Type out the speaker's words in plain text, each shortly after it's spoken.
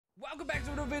Welcome back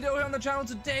to another video here on the channel.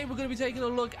 Today we're going to be taking a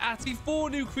look at the 4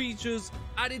 new creatures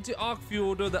added to Ark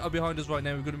Fjordur that are behind us right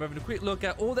now. We're going to be having a quick look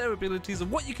at all their abilities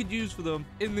and what you could use for them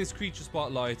in this creature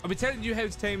spotlight. I'll be telling you how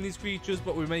to tame these creatures,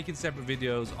 but we're making separate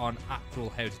videos on actual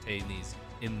how to tame these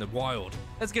in the wild.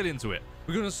 Let's get into it.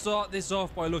 We're going to start this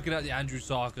off by looking at the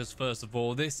Andrewsarchus first of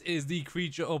all. This is the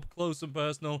creature up close and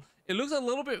personal. It looks a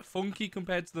little bit funky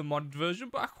compared to the modded version,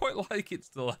 but I quite like it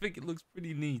still. I think it looks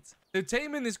pretty neat. Now,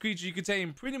 taming this creature, you can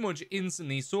tame pretty much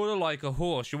instantly, sort of like a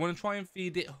horse. You want to try and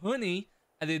feed it honey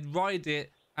and then ride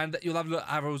it, and you'll have little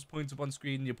arrows point up on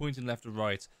screen and you're pointing left or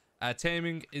right.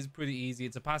 Taming is pretty easy.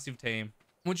 It's a passive tame.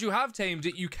 Once you have tamed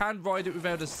it, you can ride it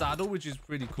without a saddle, which is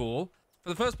pretty cool. For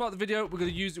the first part of the video, we're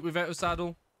going to use it without a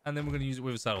saddle, and then we're going to use it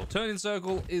with a saddle. Turning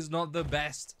circle is not the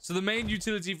best. So the main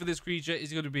utility for this creature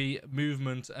is going to be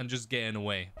movement and just getting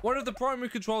away. One of the primary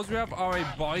controls we have are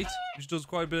a bite, which does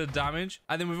quite a bit of damage.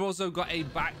 And then we've also got a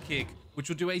back kick, which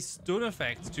will do a stun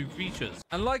effect to creatures.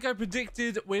 And like I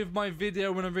predicted with my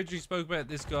video when I originally spoke about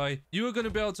this guy, you are going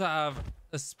to be able to have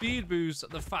a speed boost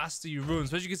the faster you run.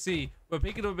 So as you can see, we're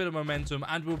picking up a bit of momentum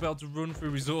and we'll be able to run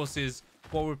through resources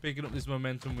while we're picking up this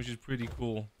momentum, which is pretty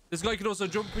cool. This guy can also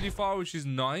jump pretty far, which is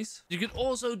nice. You can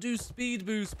also do speed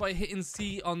boost by hitting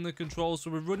C on the controls.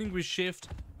 So we're running with shift,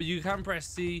 but you can press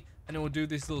C and it will do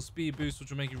this little speed boost, which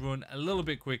will make you run a little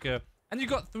bit quicker. And you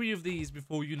got 3 of these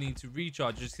before you need to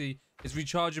recharge. You see, it's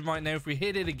recharging right now. If we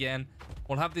hit it again,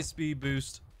 we'll have this speed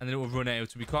boost and then it will run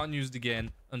out. We can't use it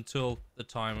again until the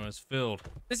timer is filled.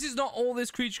 This is not all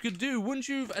this creature could do. Once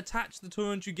you've attached the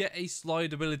turret, you get a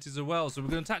slide abilities as well. So we're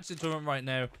going to attach the turret right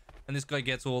now. And this guy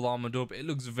gets all armored up. It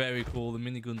looks very cool. The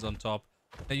minigun's on top.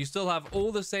 Now, you still have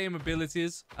all the same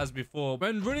abilities as before.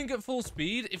 When running at full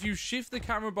speed, if you shift the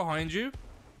camera behind you,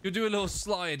 you'll do a little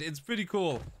slide. It's pretty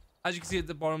cool. As you can see at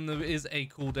the bottom, there is a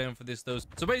cooldown for this, though.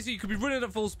 So basically, you could be running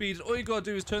at full speed. All you got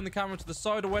to do is turn the camera to the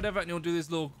side or whatever, and you'll do this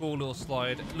little cool little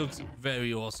slide. It looks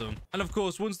very awesome. And of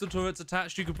course, once the turret's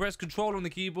attached, you can press control on the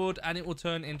keyboard, and it will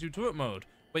turn into turret mode.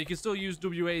 But you can still use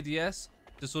WADS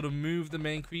to sort of move the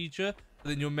main creature. But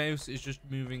then your mouse is just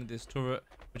moving this turret,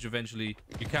 which eventually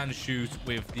you can shoot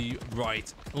with the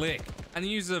right click. And it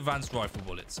uses advanced rifle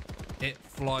bullets. It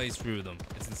flies through them.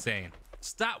 It's insane.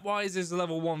 Stat-wise, it's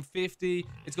level 150.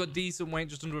 It's got decent weight,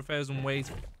 just under 1,000 weight.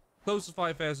 Close to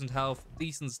 5,000 health.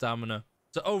 Decent stamina.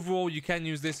 So overall, you can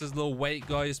use this as a little weight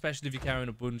guy, especially if you're carrying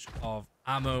a bunch of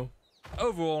ammo.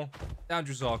 Overall, the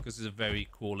Andrewsarchus is a very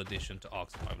cool addition to Ark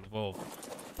Survival Evolved.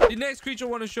 The next creature I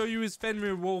want to show you is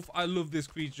Fenrir Wolf. I love this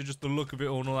creature, just the look of it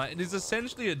all and all that. It is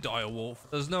essentially a dire wolf.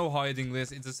 There's no hiding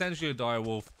this. It's essentially a dire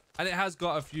wolf. And it has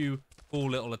got a few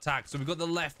cool little attacks. So we've got the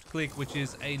left click, which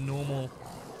is a normal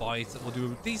bite that will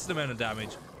do a decent amount of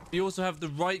damage. You also have the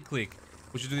right click,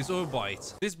 which will do this other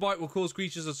bite. This bite will cause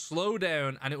creatures to slow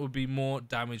down and it will be more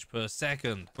damage per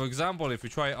second. For example, if we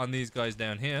try it on these guys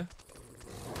down here.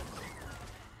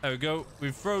 There we go.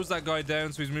 We've froze that guy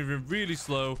down, so he's moving really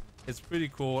slow. It's pretty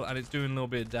cool, and it's doing a little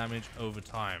bit of damage over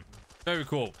time. Very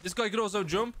cool. This guy could also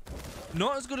jump.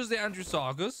 Not as good as the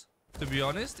Andrewsarchus, to be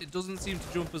honest. It doesn't seem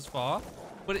to jump as far,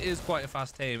 but it is quite a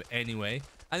fast tame anyway.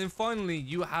 And then finally,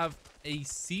 you have a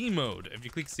C mode. If you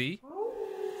click C,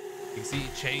 you can see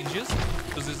it changes.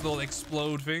 Does this little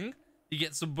explode thing. You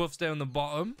get some buffs down the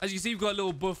bottom. As you see, we've got a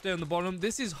little buff down the bottom.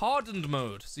 This is hardened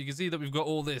mode. So you can see that we've got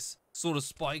all this sort of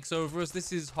spikes over us.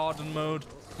 This is hardened mode.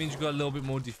 It means you've got a little bit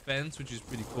more defense, which is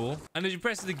pretty cool. And as you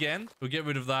press it again, we'll get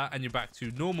rid of that and you're back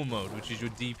to normal mode, which is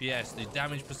your DPS, the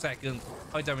damage per second,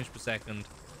 high damage per second.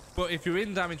 But if you're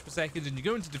in damage per second and you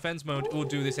go into defense mode, it will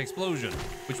do this explosion,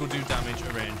 which will do damage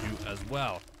around you as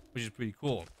well, which is pretty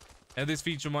cool. Now, this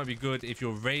feature might be good if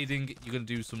you're raiding. You're going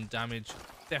to do some damage.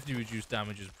 Definitely reduce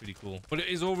damage is pretty cool. But it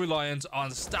is all reliant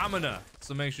on stamina.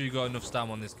 So make sure you got enough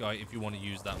stam on this guy if you want to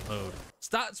use that mode.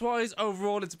 Stats-wise,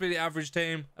 overall, it's a pretty average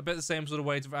tame. About the same sort of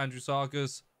weight of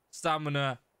Andrewsarchus.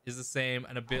 Stamina is the same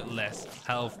and a bit less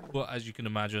health. But as you can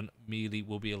imagine, melee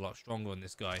will be a lot stronger on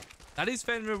this guy. That is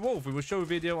Fenrir Wolf. We will show a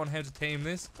video on how to tame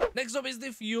this. Next up is the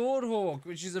Fjordhawk,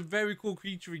 which is a very cool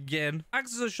creature again.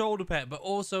 Acts as a shoulder pet, but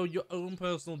also your own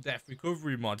personal death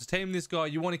recovery mod. To tame this guy,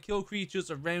 you want to kill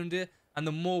creatures around it. And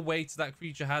the more weight that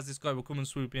creature has, this guy will come and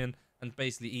swoop in and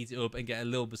basically eat it up and get a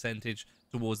little percentage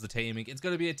towards the taming. It's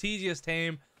going to be a tedious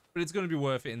tame, but it's going to be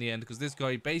worth it in the end because this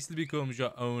guy basically becomes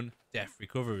your own death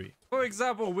recovery. For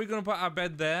example, we're going to put our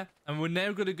bed there and we're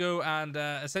now going to go and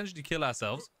essentially kill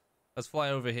ourselves. Let's fly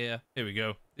over here. Here we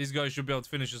go. These guys should be able to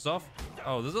finish us off.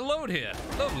 Oh, there's a load here.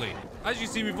 Lovely. As you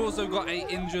see, we've also got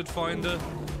a injured finder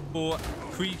for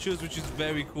creatures, which is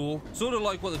very cool. Sort of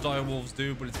like what the dire wolves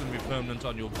do, but it's going to be permanent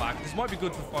on your back. This might be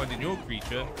good for finding your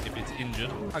creature if it's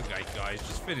injured. Okay, guys,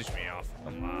 just finish me off.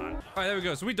 Come on. right, there we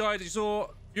go. So we died. You saw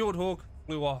Fjordhawk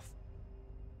flew off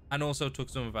and also took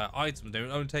some of our items. They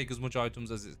don't take as much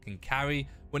items as it can carry.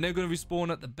 We're now going to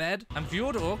respawn at the bed, and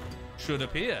Fjordhawk should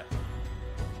appear.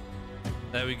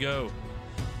 There we go.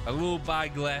 A little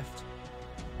bag left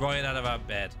right out of our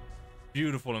bed.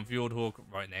 Beautiful, and Fjordhawk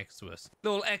right next to us.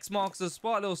 Little X marks the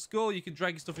spot, little skull. You can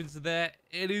drag your stuff into there.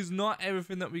 It is not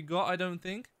everything that we got, I don't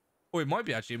think. Or it might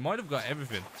be, actually. It might have got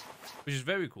everything, which is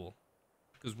very cool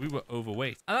because we were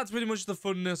overweight. And that's pretty much the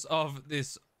funness of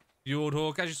this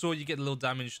Fjordhawk. As you saw, you get a little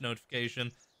damage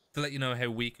notification to let you know how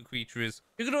weak a creature is.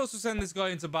 You can also send this guy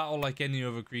into battle like any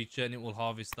other creature, and it will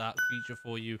harvest that creature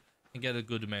for you and get a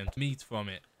good amount of meat from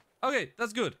it. Okay,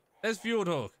 that's good. There's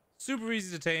Fjordhawk. Super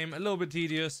easy to tame, a little bit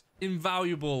tedious,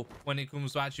 invaluable when it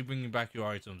comes to actually bringing back your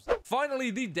items.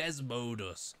 Finally, the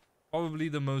Desmodus. Probably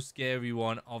the most scary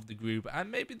one of the group,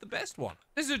 and maybe the best one.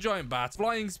 This is a giant bat.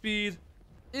 Flying speed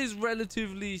is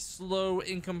relatively slow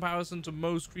in comparison to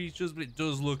most creatures, but it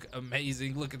does look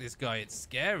amazing. Look at this guy. It's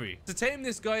scary. To tame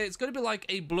this guy, it's going to be like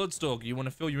a bloodstalker. You want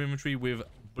to fill your inventory with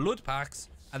blood packs,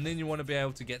 and then you want to be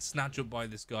able to get snatched up by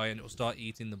this guy, and it will start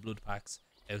eating the blood packs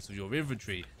out of your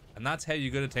inventory. And that's how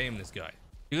you're going to tame this guy.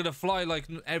 You're going to fly like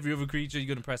every other creature. You're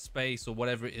going to press space or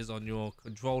whatever it is on your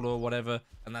controller or whatever.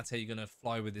 And that's how you're going to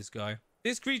fly with this guy.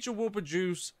 This creature will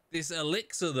produce this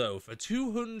elixir, though, for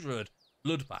 200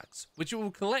 blood packs, which it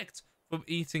will collect from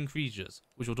eating creatures,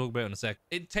 which we'll talk about in a sec.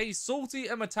 It tastes salty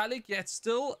and metallic, yet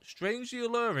still strangely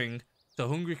alluring to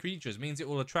hungry creatures. It means it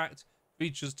will attract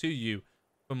creatures to you,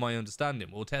 from my understanding.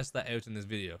 We'll test that out in this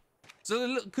video.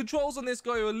 So the controls on this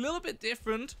guy are a little bit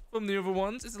different from the other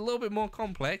ones. It's a little bit more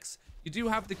complex. You do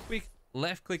have the quick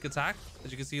left click attack,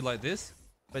 as you can see like this.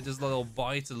 But just a little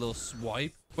bite, a little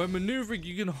swipe. When maneuvering,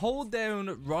 you can hold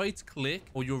down right click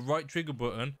or your right trigger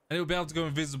button, and it'll be able to go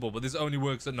invisible, but this only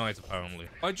works at night apparently.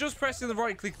 By just pressing the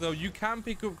right click though, you can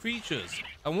pick up creatures.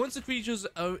 And once the creatures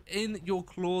are in your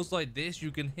claws like this,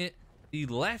 you can hit the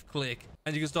left click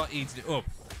and you can start eating it up,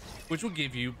 which will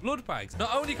give you blood packs.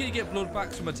 Not only can you get blood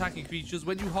packs from attacking creatures,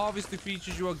 when you harvest the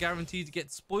creatures, you are guaranteed to get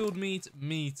spoiled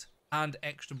meat, and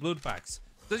extra blood packs.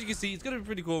 So as you can see, it's going to be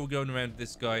pretty cool going around with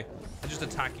this guy and just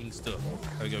attacking stuff.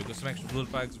 There we go. We've got some extra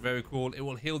blood packs. Very cool. It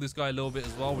will heal this guy a little bit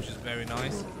as well, which is very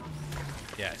nice.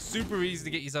 Yeah, super easy to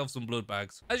get yourself some blood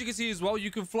bags. As you can see as well,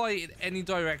 you can fly in any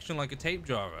direction like a tape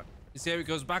jar. You see how it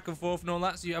goes back and forth and all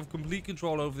that, so you have complete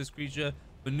control over this creature.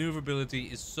 Maneuverability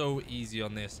is so easy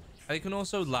on this. And it can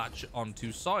also latch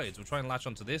onto sides. We'll try and latch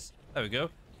onto this. There we go.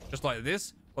 Just like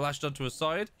this. We're latched onto a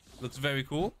side. Looks very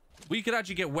cool. We could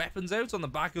actually get weapons out on the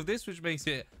back of this, which makes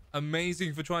it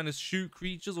amazing for trying to shoot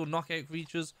creatures or knock out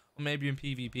creatures, or maybe in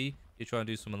PvP, you try and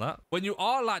do some of that. When you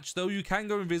are latched, though, you can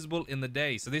go invisible in the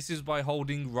day. So this is by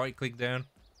holding right click down.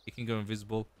 You can go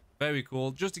invisible. Very cool.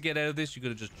 Just to get out of this, you're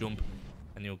going to just jump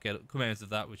and you'll come out of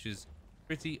that, which is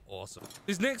pretty awesome.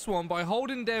 This next one, by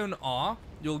holding down R,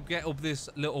 you'll get up this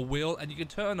little wheel and you can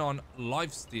turn on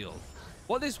lifesteal.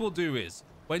 What this will do is,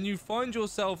 when you find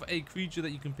yourself a creature that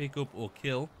you can pick up or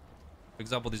kill, for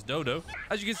example, this dodo,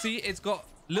 as you can see, it's got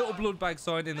little blood bag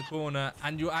sign in the corner,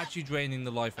 and you're actually draining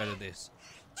the life out of this.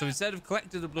 So instead of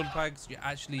collecting the blood bags, you're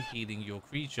actually healing your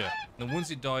creature. And once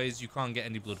it dies, you can't get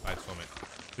any blood bags from it,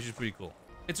 which is pretty cool.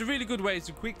 It's a really good way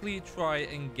to quickly try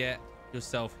and get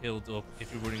yourself healed up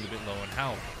if you're running a bit low on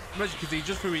health. And as you can see,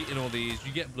 just for eating all these,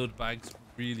 you get blood bags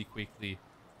really quickly,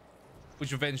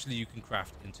 which eventually you can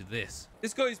craft into this.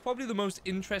 This guy is probably the most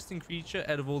interesting creature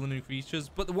out of all the new creatures.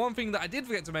 But the one thing that I did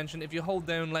forget to mention, if you hold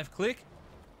down left click,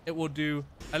 it will do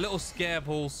a little scare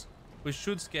pulse, which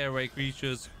should scare away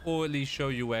creatures, or at least show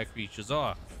you where creatures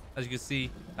are. As you can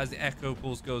see, as the echo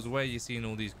pulse goes away, you're seeing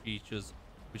all these creatures,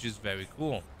 which is very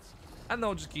cool. And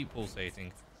they'll just keep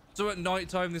pulsating. So at night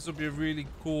time, this will be a really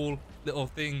cool little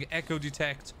thing, echo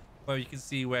detect, where you can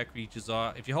see where creatures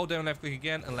are. If you hold down left click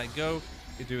again and let go,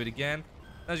 you do it again.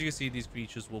 As you can see, these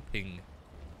creatures will ping.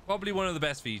 Probably one of the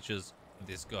best features of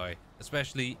this guy,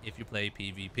 especially if you play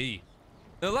PvP.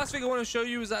 The last thing I want to show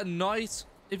you is at night,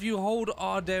 if you hold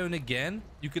R down again,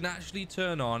 you can actually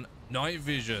turn on night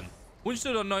vision. Once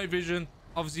you turn on night vision,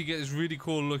 obviously you get this really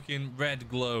cool looking red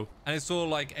glow, and it's sort of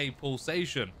like a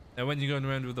pulsation. Now when you're going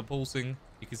around with the pulsing,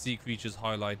 you can see creatures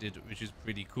highlighted, which is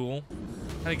pretty cool.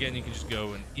 And again, you can just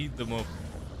go and eat them up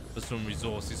for some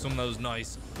resources, some of those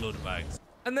nice blood bags.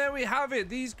 And there we have it.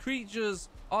 These creatures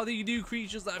are the new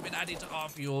creatures that have been added to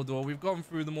Ark Survival. We've gone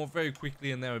through them all very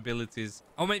quickly and their abilities.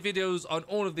 I'll make videos on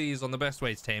all of these on the best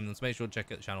way to tame them, so make sure to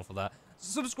check out the channel for that.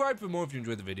 Subscribe for more if you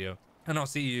enjoyed the video, and I'll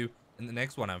see you in the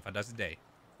next one. Have a fantastic day.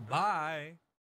 Bye.